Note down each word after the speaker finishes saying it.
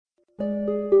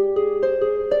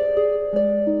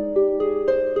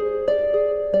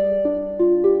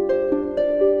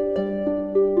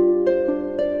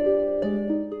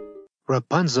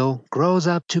Rapunzel grows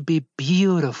up to be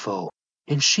beautiful,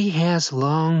 and she has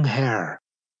long hair.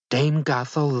 Dame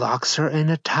Gothel locks her in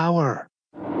a tower.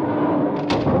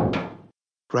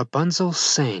 Rapunzel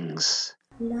sings.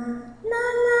 La la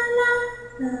la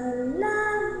la la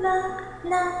la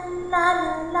la la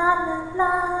la la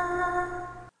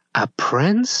la. A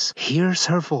prince hears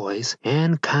her voice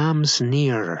and comes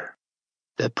nearer.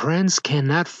 The prince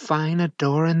cannot find a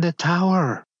door in the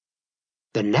tower.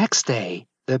 The next day,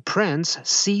 the prince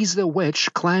sees the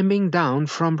witch climbing down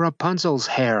from Rapunzel's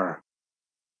hair.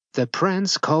 The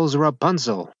prince calls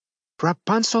Rapunzel.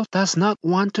 Rapunzel does not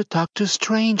want to talk to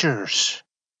strangers.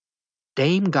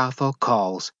 Dame Gothel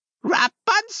calls,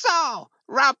 Rapunzel!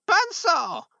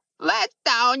 Rapunzel! Let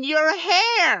down your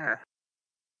hair!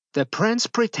 The prince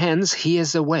pretends he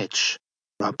is a witch.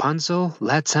 Rapunzel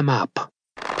lets him up.